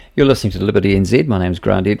You're listening to Liberty NZ. My name's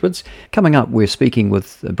Grant Edwards. Coming up, we're speaking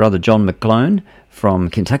with Brother John McGlone from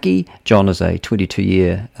Kentucky. John is a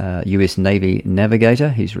 22-year US Navy Navigator.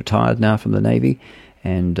 He's retired now from the Navy.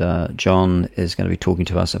 And John is going to be talking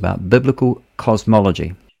to us about biblical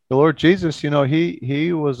cosmology. The Lord Jesus,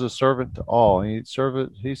 he was a servant to all. He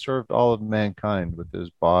served all of mankind with his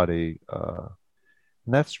body. And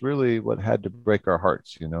that's really what had to break our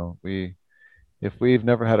hearts. If we've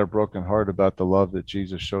never had a broken heart about the love that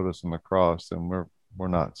Jesus showed us on the cross, then we're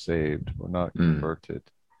not saved. We're not converted.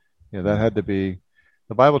 That had to be.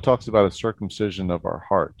 The Bible talks about a circumcision of our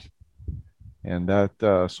heart, and that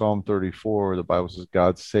Psalm 34, the Bible says,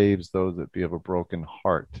 God saves those that be of a broken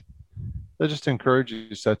heart. I just encourage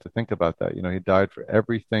you, Seth, to think about that. He died for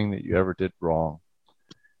everything that you ever did wrong.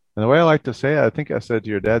 And the way I like to say it, I think I said to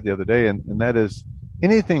your dad the other day, and that is,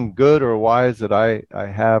 anything good or wise that I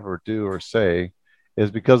have or do or say is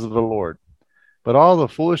because of the Lord. But all the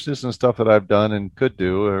foolishness and stuff that I've done and could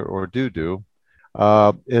do or do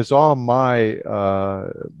is all my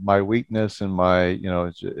weakness and my,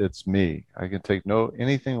 it's me. I can take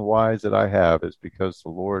anything wise that I have is because the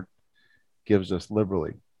Lord gives us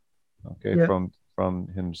liberally, from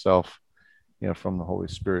himself, from the Holy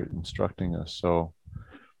Spirit instructing us. So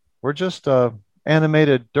we're just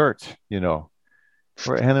animated dirt,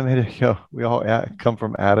 We're animated. We all come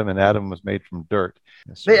from Adam, and Adam was made from dirt.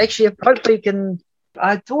 But actually, hopefully,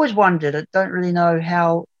 I've always wondered. I don't really know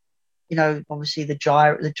how. Obviously the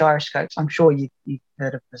gyroscopes. I'm sure you've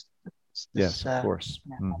heard of this. Yes, of course.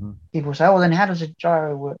 People say, "Oh, then how does a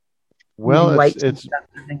gyro work?" Well,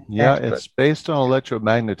 it's based on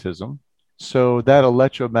electromagnetism. So that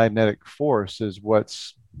electromagnetic force is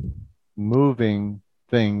what's moving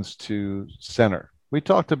things to center. We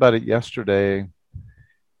talked about it yesterday.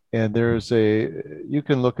 And you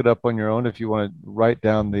can look it up on your own if you want to write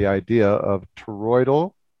down the idea of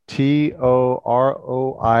toroidal, Toroidal,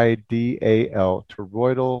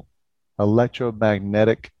 toroidal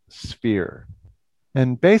electromagnetic sphere.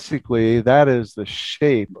 And basically, that is the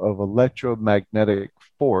shape of electromagnetic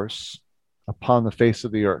force upon the face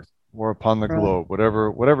of the earth or upon the globe,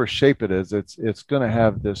 whatever shape it is. It's going to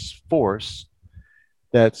have this force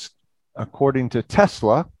that's, according to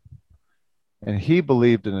Tesla, and he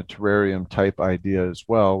believed in a terrarium type idea as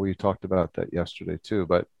well. We talked about that yesterday too.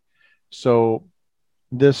 But so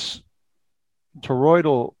this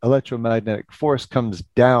toroidal electromagnetic force comes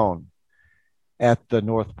down at the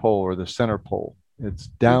North Pole or the center pole. It's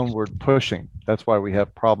downward pushing. That's why we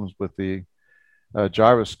have problems with the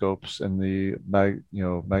gyroscopes and the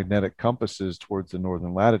magnetic compasses towards the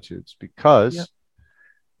northern latitudes, because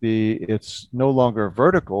it's no longer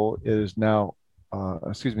vertical. It is now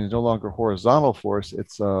it's no longer horizontal force,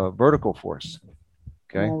 it's a vertical force.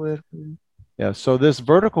 Okay. Yeah. So this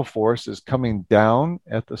vertical force is coming down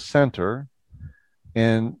at the center,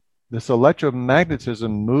 and this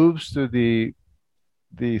electromagnetism moves through the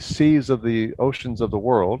seas of the oceans of the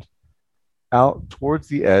world out towards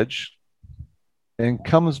the edge and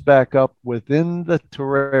comes back up within the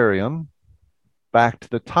terrarium, back to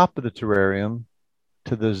the top of the terrarium,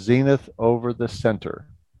 to the zenith over the center,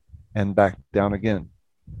 and back down again.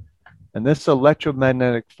 And this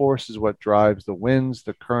electromagnetic force is what drives the winds,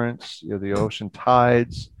 the currents, the ocean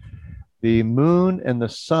tides. The moon and the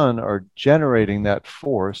sun are generating that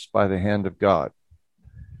force by the hand of God.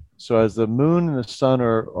 So as the moon and the sun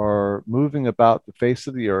are moving about the face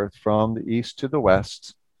of the earth from the east to the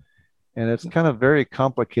west, and it's kind of very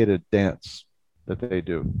complicated dance that they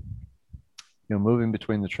do, moving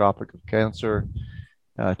between the Tropic of Cancer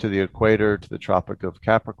to the equator, to the Tropic of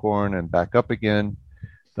Capricorn, and back up again.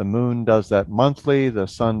 The moon does that monthly. The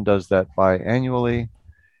sun does that biannually.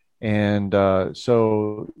 And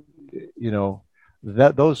so,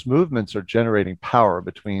 that those movements are generating power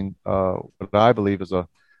between what I believe is a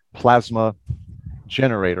plasma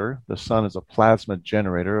generator. The sun is a plasma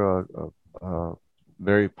generator, a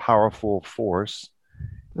very powerful force.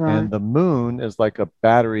 Right. And the moon is like a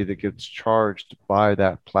battery that gets charged by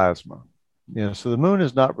that plasma. So the moon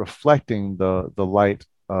is not reflecting the light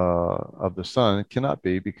of the sun. It cannot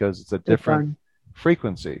be, because it's a different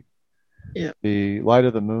frequency. Yeah. The light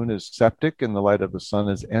of the moon is septic and the light of the sun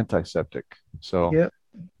is antiseptic. So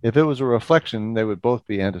if it was a reflection, they would both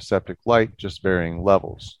be antiseptic light, just varying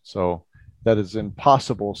levels. So that is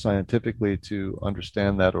impossible scientifically to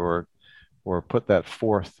understand that or put that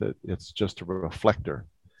forth, that it's just a reflector.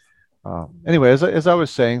 Anyway, as I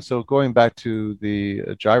was saying, so going back to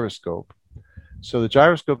the gyroscope. So the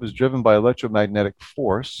gyroscope is driven by electromagnetic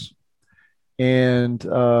force. And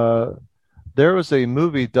there was a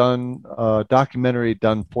documentary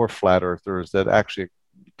done for flat earthers that actually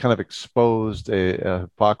kind of exposed a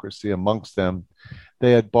hypocrisy amongst them.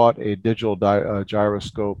 They had bought a digital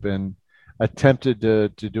gyroscope and attempted to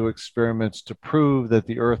do experiments to prove that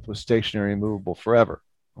the Earth was stationary and movable forever.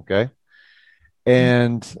 Okay.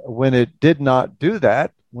 And when it did not do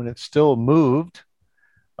that, when it still moved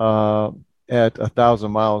at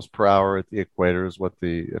 1,000 miles per hour at the equator, is what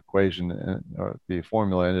the equation or the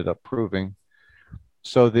formula ended up proving.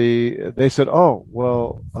 So they said, "Oh,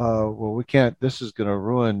 well, we can't. This is going to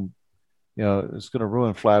ruin, it's going to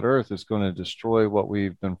ruin flat Earth. It's going to destroy what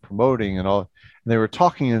we've been promoting and all." And they were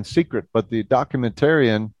talking in secret, but the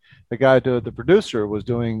documentarian, the producer, was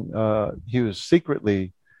doing. He was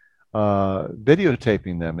secretly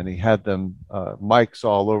videotaping them, and he had them mics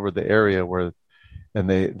all over the area and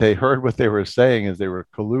they heard what they were saying as they were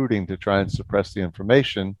colluding to try and suppress the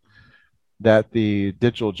information that the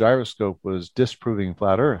digital gyroscope was disproving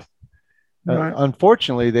flat Earth. Right.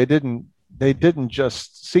 Unfortunately, they didn't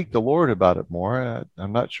just seek the Lord about it more.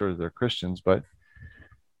 I'm not sure they're Christians, but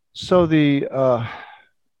so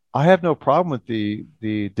I have no problem with the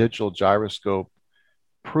digital gyroscope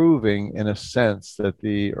proving, in a sense, that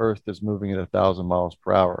the Earth is moving at 1,000 miles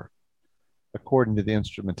per hour, according to the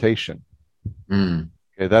instrumentation.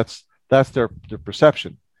 Okay, that's their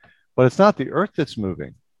perception, but it's not the Earth that's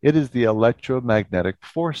moving. It is the electromagnetic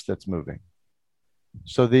force that's moving.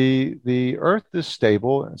 So the Earth is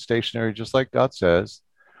stable and stationary, just like God says,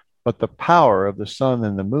 but the power of the sun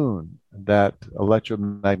and the moon, that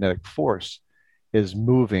electromagnetic force, is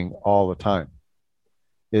moving all the time,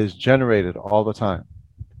 is generated all the time.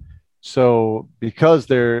 So because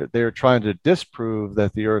they're trying to disprove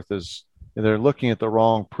that the Earth is, they're looking at the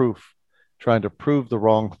wrong proof, trying to prove the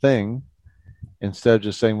wrong thing, instead of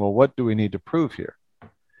just saying, well, what do we need to prove here?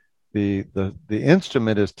 The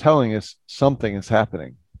instrument is telling us something is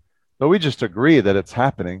happening, but we just agree that it's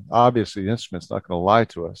happening. Obviously, the instrument's not going to lie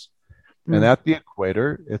to us. And at the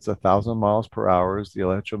equator, it's 1,000 miles per hour is the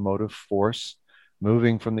electromotive force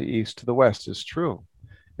moving from the east to the west. Is true.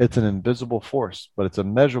 It's an invisible force, but it's a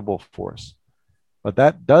measurable force. But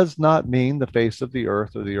that does not mean the face of the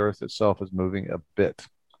Earth or the Earth itself is moving a bit.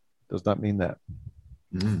 Does not mean that.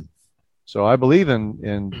 So I believe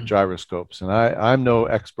in gyroscopes, and I'm no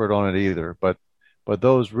expert on it either, but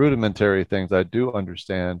those rudimentary things I do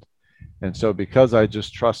understand. And so because I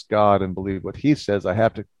just trust God and believe what he says, I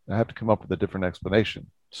have to come up with a different explanation.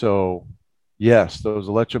 So yes, those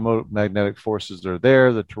electromagnetic forces are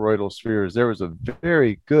there. The toroidal spheres. There was a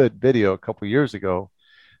very good video a couple of years ago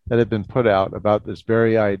that had been put out about this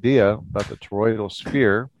very idea about the toroidal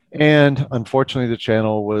sphere. And unfortunately, the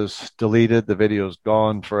channel was deleted. The video's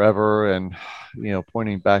gone forever. And,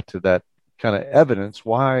 pointing back to that kind of evidence,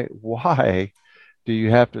 why do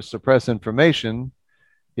you have to suppress information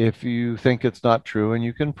if you think it's not true and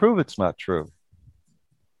you can prove it's not true?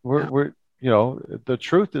 The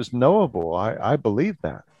truth is knowable. I believe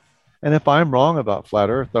that. And if I'm wrong about flat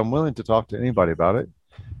Earth, I'm willing to talk to anybody about it.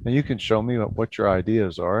 And you can show me what your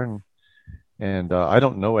ideas are. And I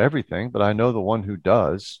don't know everything, but I know the one who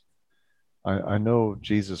does. I know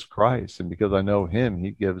Jesus Christ. And because I know him, he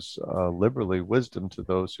gives liberally wisdom to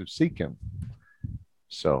those who seek him.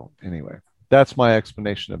 So anyway, that's my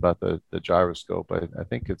explanation about the gyroscope. I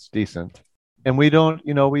think it's decent. And we don't,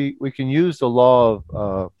 we can use the law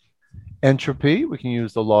of entropy. We can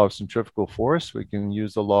use the law of centrifugal force. We can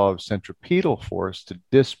use the law of centripetal force to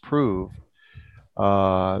disprove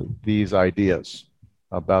these ideas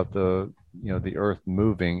about the Earth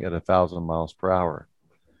moving at 1,000 miles per hour.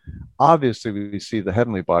 Obviously, we see the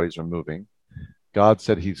heavenly bodies are moving. God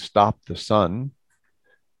said he stopped the sun,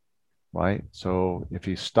 right? So if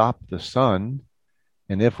he stopped the sun,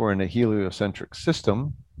 and if we're in a heliocentric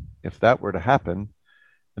system, if that were to happen,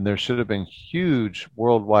 then there should have been huge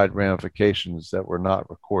worldwide ramifications that were not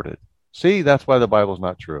recorded. See, that's why the Bible's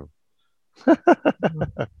not true.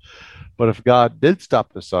 But if God did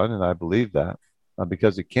stop the sun, and I believe that,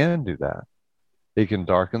 because he can do that, he can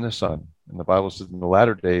darken the sun. And the Bible says in the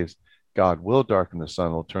latter days, God will darken the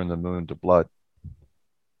sun, will turn the moon to blood.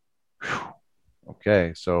 Whew.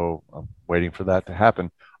 Okay, so I'm waiting for that to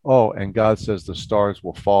happen. Oh, and God says the stars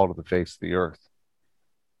will fall to the face of the earth.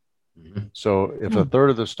 So if a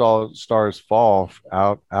third of the stars fall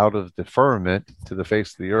out of the firmament to the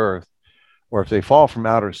face of the earth, or if they fall from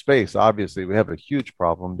outer space, obviously we have a huge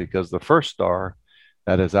problem, because the first star,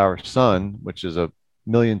 that is our sun, which is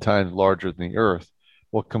 1,000,000 times larger than the earth,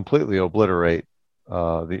 will completely obliterate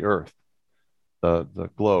the earth, the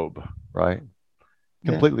globe, right?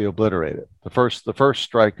 Completely obliterate it. The first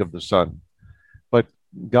strike of the sun. But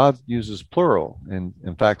God uses plural, and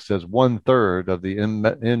in fact says 1/3 of the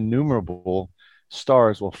innumerable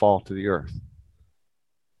stars will fall to the earth.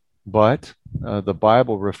 but the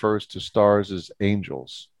Bible refers to stars as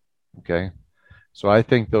angels. Okay, so I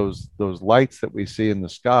think those lights that we see in the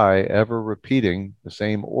sky, ever repeating the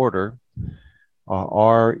same order,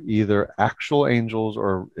 are either actual angels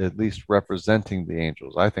or at least representing the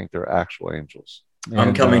angels. I think they're actual angels. I'm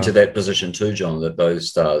And coming to that position too, John, that those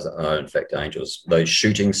stars are in fact angels. Those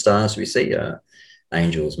shooting stars we see are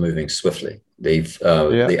angels moving swiftly. yeah,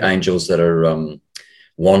 The angels that are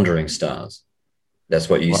wandering stars. That's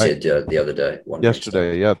what you right. said the other day, wandering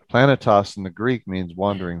Yesterday, stars. yeah, planetos in the Greek means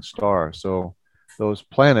wandering star. So those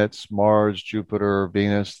planets, Mars, Jupiter,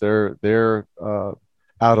 Venus, they're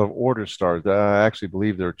out of order stars. I actually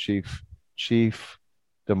believe they're chief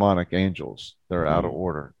demonic angels. They're out of Mm.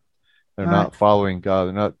 order. They're Right. not following God.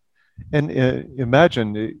 They're not. And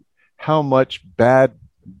imagine how much bad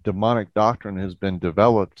demonic doctrine has been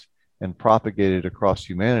developed and propagated across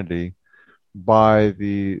humanity by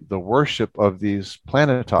the worship of these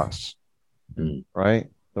planetos, Mm.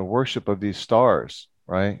 right? The worship of these stars,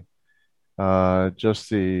 right? Just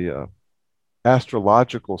the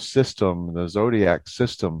astrological system, the zodiac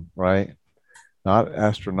system, right? Not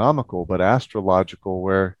astronomical, but astrological,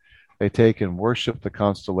 where they take and worship the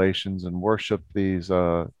constellations and worship these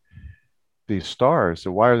stars.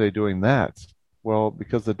 So why are they doing that? Well,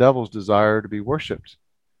 because the devils desire to be worshipped,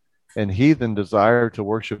 and heathen desire to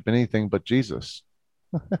worship anything but Jesus.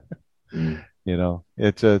 Mm.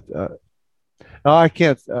 It's no, I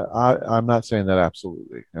can't. I'm not saying that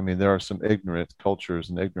absolutely. I mean, there are some ignorant cultures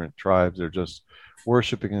and ignorant tribes. They're just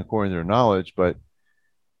worshiping according to their knowledge. But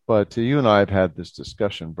you and I have had this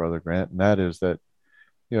discussion, Brother Grant, and that is that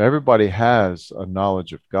everybody has a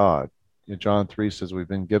knowledge of God. John 3 says we've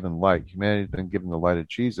been given light. Humanity's been given the light of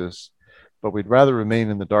Jesus, but we'd rather remain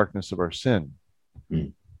in the darkness of our sin,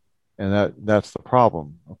 Mm. and that's the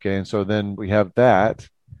problem. Okay, and so then we have that.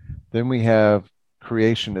 Then we have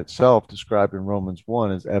creation itself described in Romans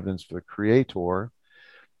 1 as evidence for the creator.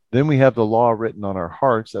 Then we have the law written on our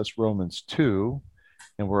hearts. That's Romans 2.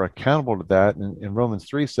 And we're accountable to that. And Romans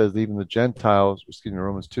 3 says even the Gentiles,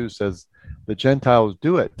 Romans 2 says the Gentiles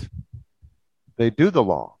do it. They do the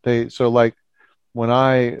law. So like when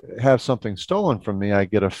I have something stolen from me, I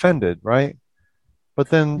get offended, right? But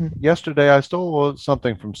then yesterday I stole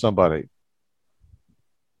something from somebody.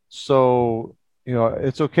 So,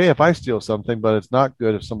 it's okay if I steal something, but it's not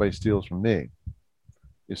good if somebody steals from me.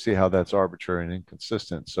 You see how that's arbitrary and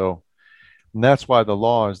inconsistent. So, and that's why the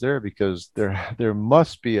law is there, because there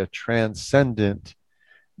must be a transcendent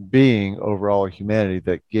being over all humanity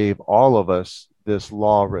that gave all of us this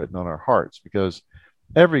law written on our hearts, because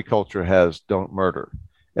every culture has don't murder.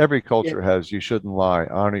 Every culture has you shouldn't lie,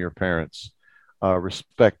 honor your parents,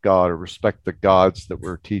 respect God, or respect the gods that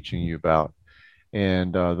we're teaching you about,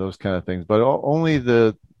 and those kind of things. But only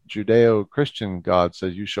the Judeo-Christian God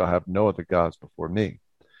says you shall have no other gods before me,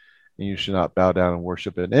 and you should not bow down and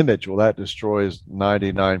worship an image. Well, that destroys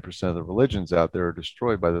 99% of the religions out there are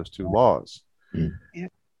destroyed by those two laws Mm.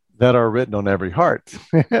 that are written on every heart.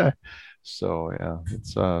 So yeah,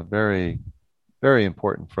 it's very, very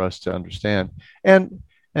important for us to understand. And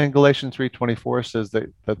Galatians 3:24 says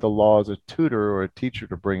that the law is a tutor or a teacher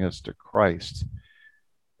to bring us to Christ.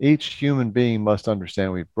 Each human being must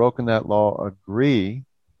understand we've broken that law, agree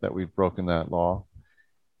that we've broken that law,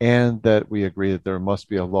 and that we agree that there must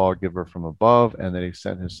be a lawgiver from above, and that he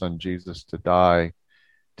sent his son Jesus to die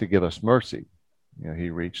to give us mercy. He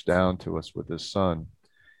reached down to us with his son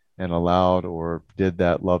and allowed or did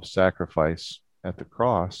that love sacrifice at the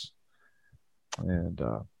cross. And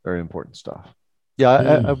very important stuff.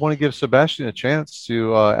 Yeah, I want to give Sebastian a chance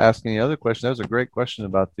to ask any other question. That was a great question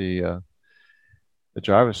about the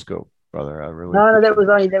gyroscope, brother. I really No, that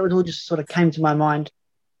was all just sort of came to my mind.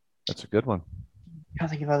 That's a good one.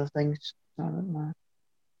 Can't think of other things. I don't know.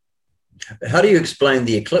 How do you explain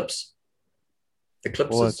the eclipse?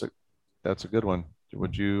 Eclipses. Well, that's a good one.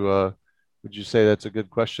 Would you say that's a good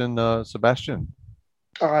question, Sebastian?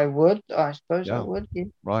 I would. I suppose I Yeah. would. Yeah.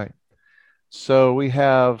 Right. So we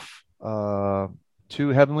have two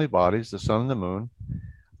heavenly bodies, the sun and the moon.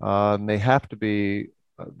 And they have to be,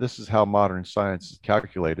 this is how modern science is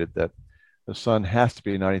calculated, that the sun has to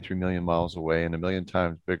be 93 million miles away and a million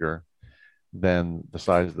times bigger than the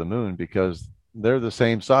size of the moon, because they're the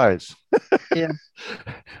same size. Yeah.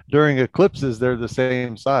 During eclipses, they're the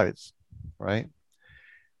same size, right?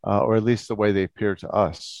 Or at least the way they appear to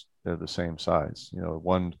us, they're the same size.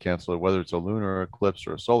 One cancel, whether it's a lunar eclipse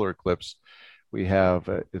or a solar eclipse, we have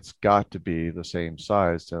it's got to be the same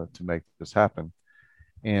size to make this happen.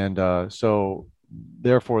 And so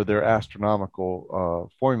therefore their astronomical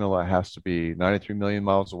formula has to be 93 million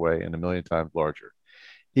miles away and a million times larger.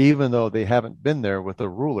 even though they haven't been there with a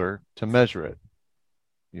ruler to measure it.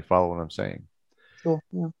 You follow what I'm saying? Sure.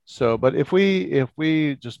 Yeah. So, but if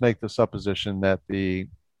we just make the supposition that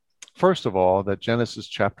first of all, that Genesis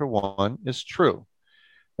chapter 1 is true,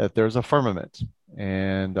 that there's a firmament,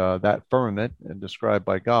 and that firmament, described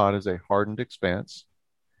by God, is a hardened expanse,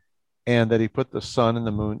 and that he put the sun and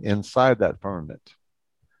the moon inside that firmament.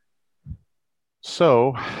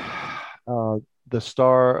 So, the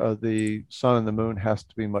star of the sun and the moon has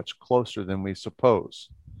to be much closer than we suppose.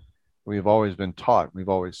 We've always been taught, we've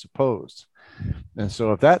always supposed. And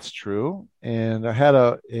so if that's true, and I had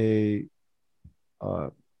a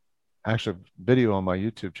actual video on my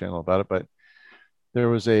YouTube channel about it, but there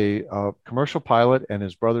was a commercial pilot and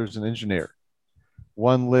his brother's an engineer.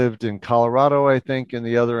 One lived in Colorado, I think, and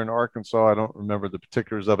the other in Arkansas. I don't remember the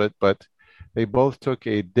particulars of it, but they both took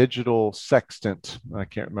a digital sextant. I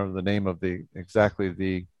can't remember the name of exactly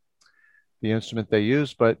the instrument they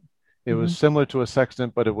used, but it was similar to a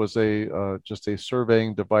sextant, but it was just a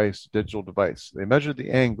surveying device, digital device. They measured the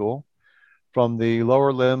angle from the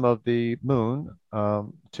lower limb of the moon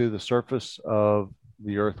to the surface of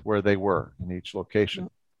the Earth where they were in each location.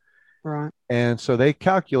 Right. And so they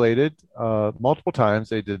calculated multiple times.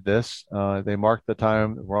 They did this. They marked the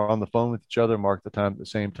time. We're on the phone with each other, marked the time at the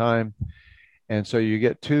same time. And so you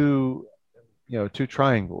get two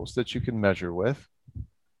triangles that you can measure with.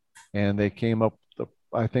 And they came up,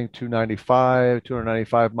 I think,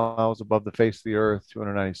 295 miles above the face of the Earth,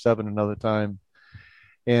 297 another time.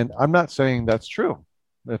 And I'm not saying that's true.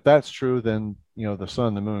 If that's true, then, the sun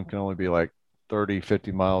and the moon can only be like 30,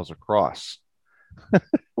 50 miles across.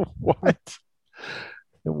 What?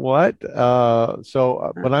 But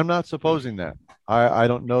I'm not supposing that. I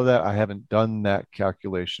don't know that. I haven't done that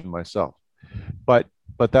calculation myself. But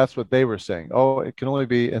that's what they were saying. Oh, it can only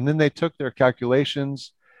be. And then they took their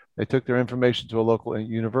calculations. They took their information to a local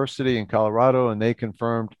university in Colorado, and they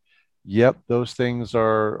confirmed, yep, those things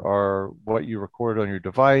are what you recorded on your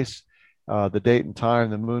device. The date and time,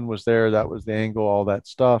 the moon was there. That was the angle, all that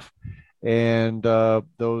stuff. And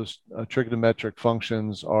those trigonometric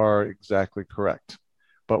functions are exactly correct.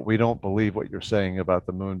 But we don't believe what you're saying about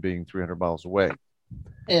the moon being 300 miles away.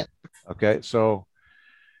 Yeah. Okay, so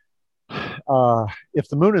if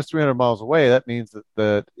the moon is 300 miles away, that means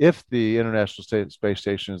that if the International Space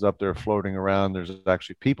Station is up there floating around, there's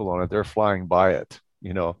actually people on it. They're flying by it,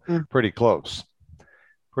 pretty close.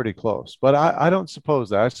 Pretty close. But I don't suppose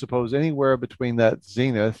that. I suppose anywhere between that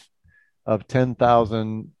zenith of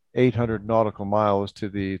 10,800 nautical miles to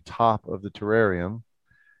the top of the terrarium,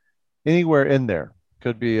 anywhere in there,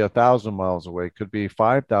 could be 1,000 miles away, could be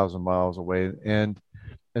 5,000 miles away. And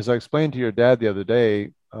as I explained to your dad the other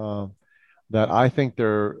day, that I think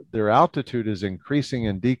their altitude is increasing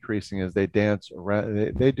and decreasing as they dance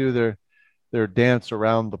around. They do their dance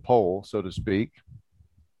around the pole, so to speak.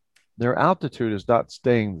 Their altitude is not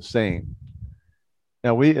staying the same.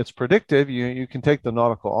 Now it's predictive. You can take the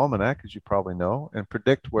nautical almanac, as you probably know, and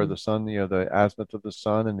predict where the sun, the azimuth of the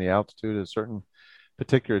sun and the altitude at a certain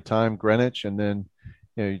particular time, Greenwich, and then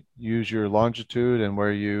use your longitude and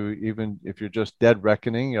where even if you're just dead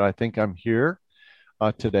reckoning, I think I'm here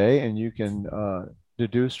today, and you can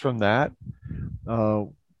deduce from that the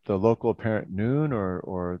local apparent noon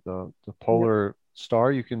or the polar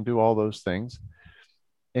star. You can do all those things,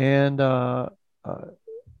 and but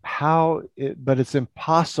it's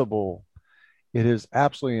impossible. It is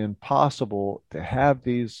absolutely impossible to have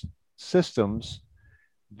these systems,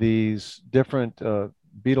 these different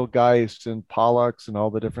Betelgeuse and Pollux and all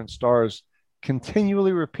the different stars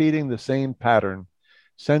continually repeating the same pattern,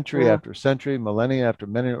 century after century, millennia after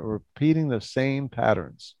millennia, repeating the same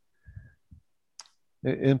patterns.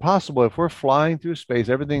 Impossible. If we're flying through space,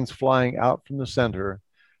 everything's flying out from the center.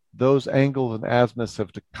 Those angles and azimuths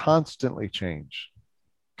have to constantly change.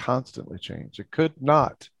 Constantly change. It could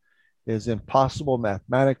not. It is impossible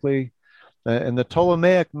mathematically. And the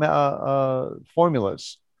Ptolemaic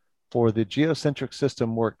formulas for the geocentric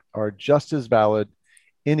system are just as valid.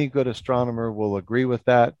 Any good astronomer will agree with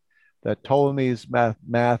that Ptolemy's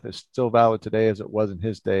math is still valid today as it was in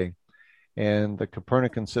his day. And the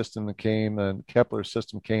Copernican system came, and Kepler's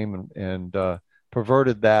system came and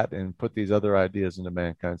perverted that and put these other ideas into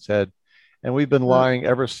mankind's head. And we've been lying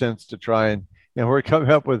ever since to try and, we're coming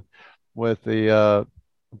up with the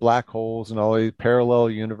black holes and all these parallel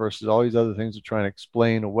universes, all these other things to try and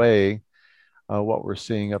explain away what we're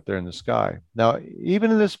seeing up there in the sky. Now, even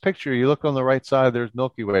in this picture, you look on the right side, there's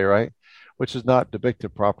Milky Way, right? Which is not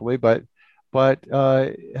depicted properly, but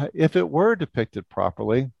if it were depicted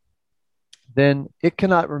properly, then it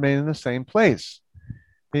cannot remain in the same place.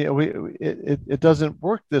 It doesn't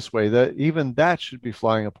work this way. That even that should be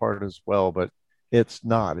flying apart as well, but it's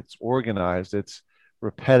not. It's organized. It's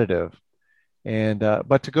repetitive. And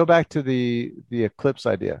but to go back to the eclipse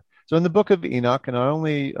idea. So in the book of Enoch, and I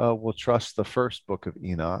only will trust the first book of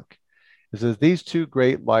Enoch, it says these two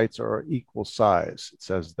great lights are equal size. It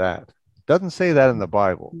says that. It doesn't say that in the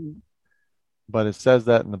Bible, but it says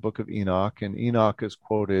that in the book of Enoch, and Enoch is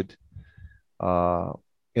quoted uh,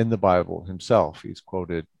 in the Bible himself. He's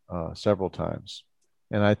quoted several times,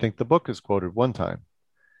 and I think the book is quoted one time.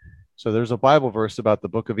 So there's a Bible verse about the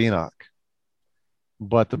book of Enoch,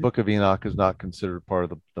 but the book of Enoch is not considered part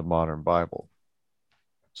of the modern Bible.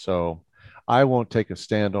 So I won't take a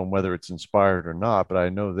stand on whether it's inspired or not, but I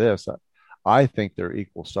know this. I think they're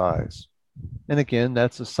equal size. And again,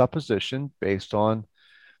 that's a supposition based on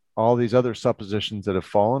all these other suppositions that have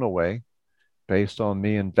fallen away based on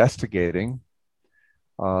me investigating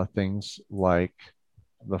things like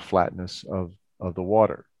the flatness of the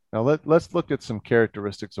water. Now let's look at some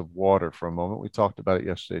characteristics of water for a moment. We talked about it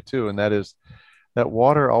yesterday too, and that is that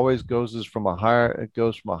water always goes from a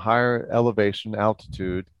higher elevation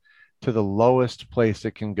altitude to the lowest place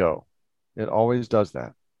it can go. It always does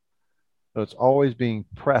that. So it's always being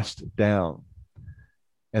pressed down.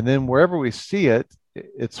 And then wherever we see it,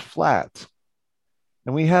 it's flat.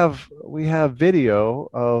 And we have video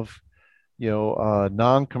of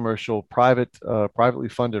non-commercial privately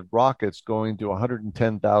funded rockets going to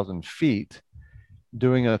 110,000 feet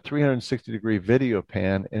doing a 360-degree video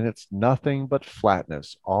pan, and it's nothing but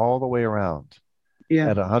flatness all the way around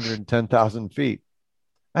at 110,000 feet.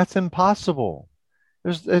 That's impossible.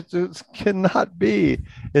 It cannot be.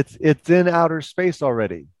 It's in outer space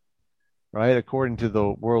already, right? According to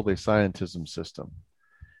the worldly scientism system.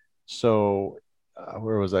 So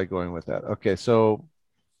where was I going with that? Okay, so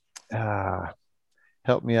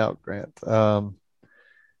help me out, Grant.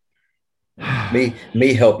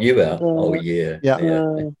 Me help you out. Oh yeah.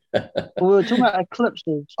 We were talking about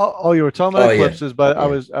eclipses. Oh, you were talking about eclipses, but I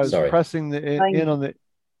was pressing in on the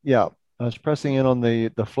I was pressing in on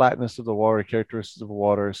the flatness of the water, characteristics of the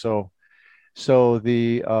water. So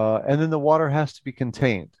the and then the water has to be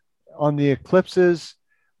contained. On the eclipses,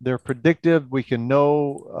 they're predictive. We can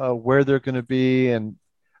know where they're going to be, and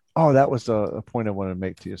that was a point I wanted to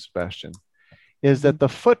make to you, Sebastian. Is that the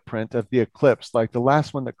footprint of the eclipse, like the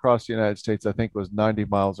last one that crossed the United States, I think was 90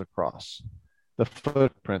 miles across. The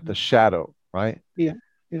footprint, the shadow, right? Yeah.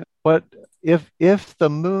 But if the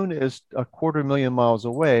moon is 250,000 miles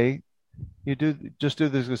away, you do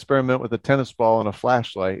this experiment with a tennis ball and a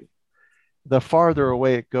flashlight. The farther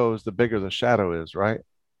away it goes, the bigger the shadow is, right?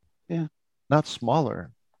 Yeah. Not smaller.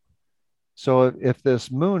 So if this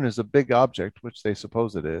moon is a big object, which they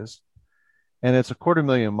suppose it is, and it's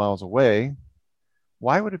 250,000 miles away,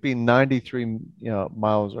 why would it be 93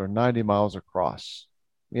 miles or 90 miles across?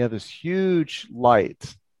 We have this huge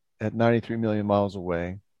light at 93 million miles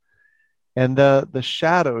away, and the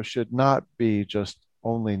shadow should not be just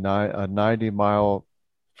only a 90-mile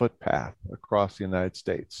footpath across the United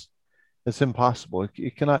States. It's impossible.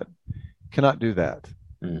 It cannot do that.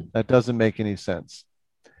 That doesn't make any sense.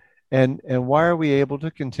 And why are we able to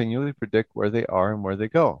continually predict where they are and where they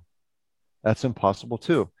go? That's impossible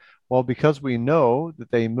too. Well, because we know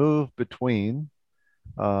that they move between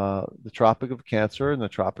the Tropic of Cancer and the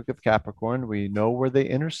Tropic of Capricorn. We know where they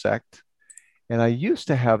intersect. And I used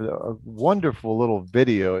to have a wonderful little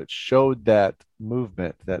video. It showed that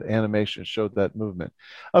movement, that animation showed that movement.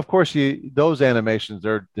 Of course, those animations,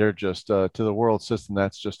 they're just to the world system.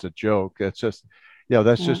 That's just a joke. It's just,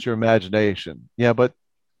 that's just your imagination. Yeah, but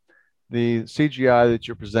the CGI that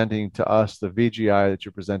you're presenting to us, the VGI that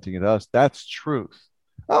you're presenting to us, that's truth.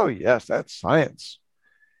 Oh, yes, that's science.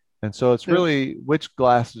 And so it's really, which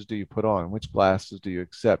glasses do you put on? Which glasses do you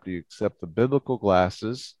accept? Do you accept the biblical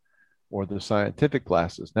glasses or the scientific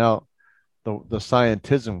glasses? Now, the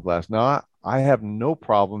scientism glass. Now, I have no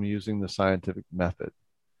problem using the scientific method.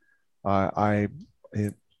 I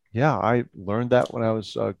learned that when I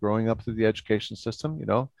was growing up through the education system.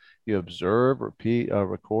 You observe, repeat,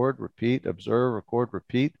 record, repeat, observe, record,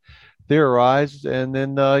 repeat, theorize, and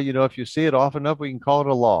then if you see it often enough, we can call it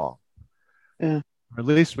a law. Yeah. Or at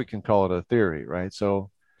least we can call it a theory, right?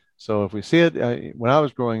 So if we see it, when I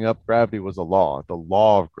was growing up, gravity was a law, the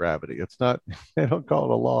law of gravity. It's not, they don't call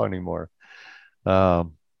it a law anymore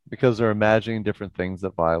because they're imagining different things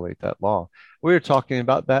that violate that law. We were talking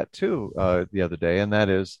about that too the other day, and that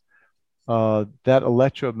is that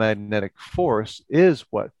electromagnetic force is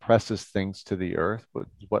what presses things to the earth,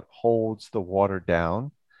 what holds the water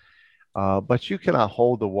down. But you cannot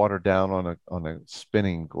hold the water down on a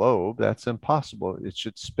spinning globe. That's impossible. It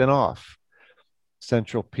should spin off.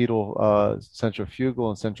 centrifugal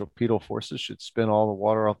and centripetal forces should spin all the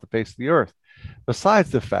water off the face of the earth.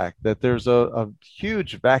 Besides the fact that there's a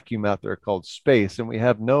huge vacuum out there called space, and we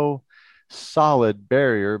have no solid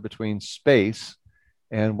barrier between space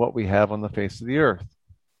and what we have on the face of the earth.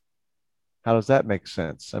 How does that make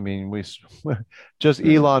sense? I mean, we just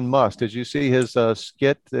Elon Musk. Did you see his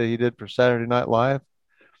skit that he did for Saturday Night Live?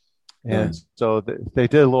 And so they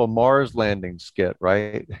did a little Mars landing skit,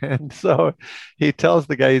 right? And so he tells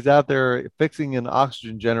the guy he's out there fixing an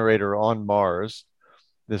oxygen generator on Mars.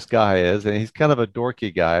 This guy is, and he's kind of a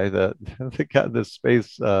dorky guy, the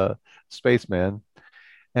spaceman.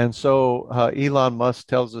 And so Elon Musk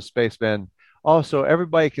tells the spaceman, "Oh, so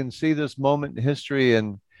everybody can see this moment in history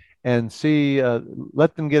and see,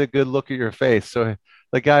 let them get a good look at your face." So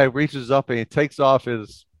the guy reaches up and he takes off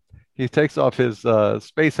his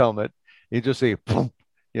space helmet. You just see,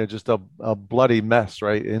 just a bloody mess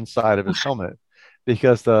right inside of his helmet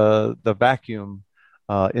because the vacuum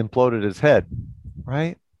imploded his head,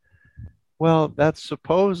 right? Well, that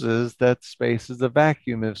supposes that space is a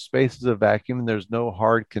vacuum. If space is a vacuum and there's no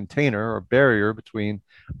hard container or barrier between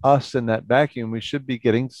us and that vacuum, we should be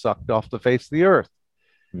getting sucked off the face of the earth.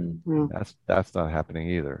 Mm-hmm. That's not happening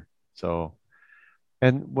either. So,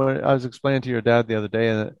 and when I was explaining to your dad the other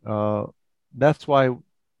day, that's why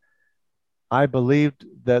I believed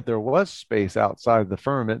that there was space outside the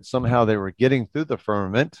firmament. Somehow they were getting through the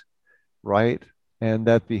firmament, right? And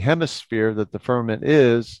that the hemisphere that the firmament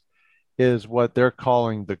is what they're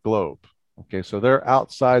calling the globe. Okay, so they're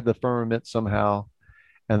outside the firmament somehow,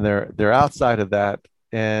 and they're outside of that,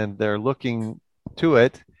 and they're looking to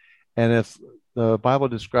it, and it's the Bible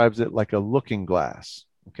describes it like a looking glass.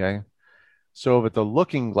 Okay, so if it's a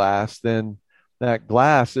looking glass, then that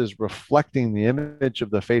glass is reflecting the image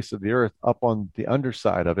of the face of the earth up on the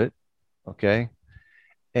underside of it. Okay,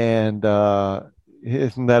 and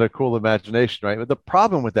isn't that a cool imagination, right? But the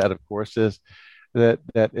problem with that, of course, is that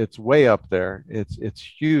it's way up there. It's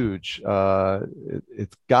huge.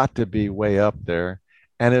 It's got to be way up there,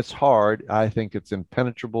 and it's hard. I think it's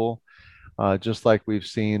impenetrable, just like we've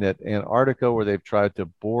seen at Antarctica, where they've tried to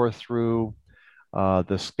bore through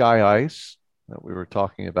the sky ice that we were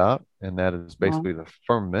talking about, and that is basically the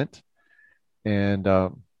firmament. And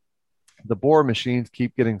the bore machines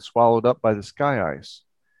keep getting swallowed up by the sky ice.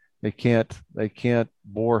 They can't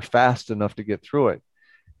bore fast enough to get through it.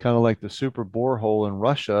 Kind of like the super borehole in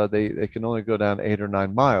Russia, they can only go down 8 or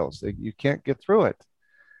 9 miles. You can't get through it.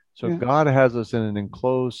 So God has us in an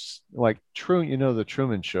enclosed, like the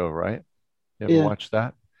Truman Show, right? You ever watch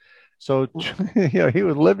that? So he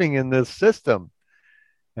was living in this system,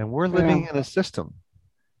 and we're living in a system,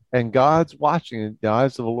 and God's watching it. The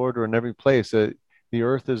eyes of the Lord are in every place. The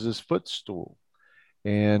earth is his footstool,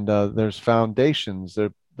 and there's foundations.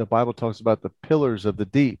 The Bible talks about the pillars of the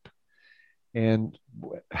deep. And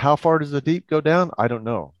how far does the deep go down? I don't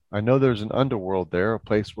know. I know there's an underworld there, a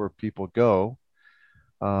place where people go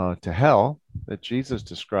to hell, that Jesus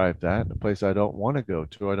described that, a place I don't want to go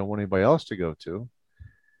to. I don't want anybody else to go to.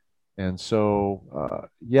 And so,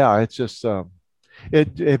 it's just,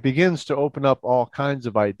 it begins to open up all kinds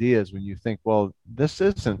of ideas when you think, well, this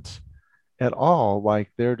isn't at all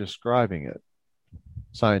like they're describing it.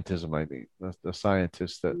 Scientism, I mean, the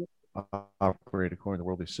scientists that operate according to the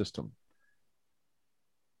worldly system.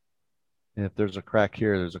 And if there's a crack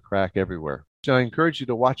here, there's a crack everywhere. So I encourage you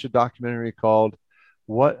to watch a documentary called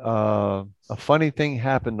 "What a Funny Thing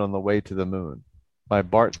Happened on the Way to the Moon" by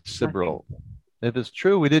Bart Sibrel. If it's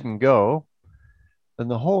true we didn't go, then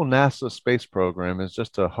the whole NASA space program is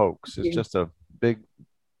just a hoax. It's just a big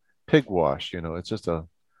pigwash. It's just a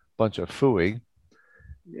bunch of phooey.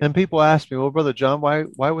 And people ask me, well, Brother John,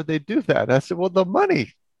 why would they do that? I said, well, the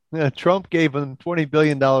money. Trump gave them $20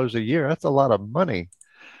 billion a year. That's a lot of money.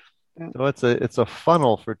 So it's a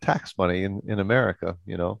funnel for tax money in America,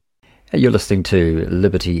 You're listening to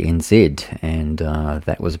Liberty NZ, and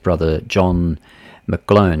that was Brother John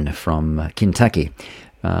McGlone from Kentucky.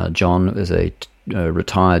 John is a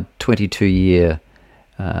retired 22-year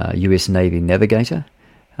US Navy navigator.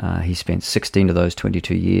 He spent 16 of those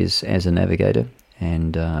 22 years as a navigator,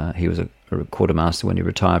 and he was a quartermaster when he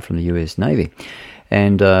retired from the US Navy.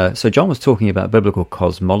 And so John was talking about biblical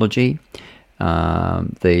cosmology,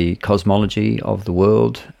 the cosmology of the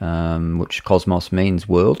world, which cosmos means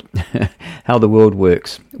world, how the world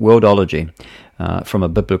works, worldology, from a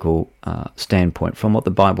biblical standpoint, from what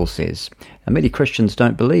the Bible says. And many Christians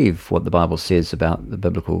don't believe what the Bible says about the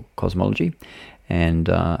biblical cosmology and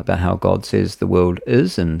about how God says the world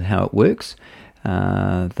is and how it works.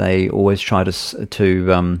 They always try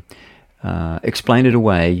to explain it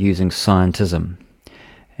away using scientism.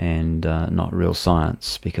 and not real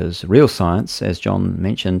science, because real science, as John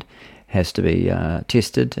mentioned, has to be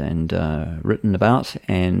tested and written about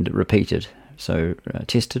and repeated. So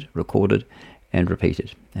tested, recorded, and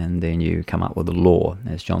repeated, and then you come up with a law,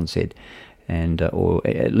 as John said, and or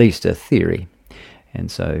at least a theory. And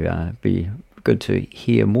so be good to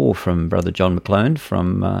hear more from Brother John McGlone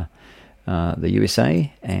from the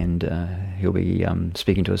USA, and he'll be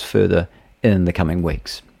speaking to us further in the coming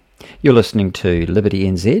weeks. You're listening to Liberty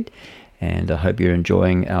NZ, and I hope you're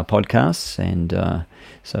enjoying our podcasts, and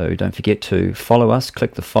so don't forget to follow us.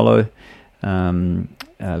 Click the follow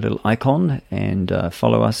little icon and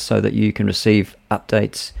follow us so that you can receive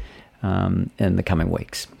updates in the coming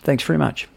weeks. Thanks very much.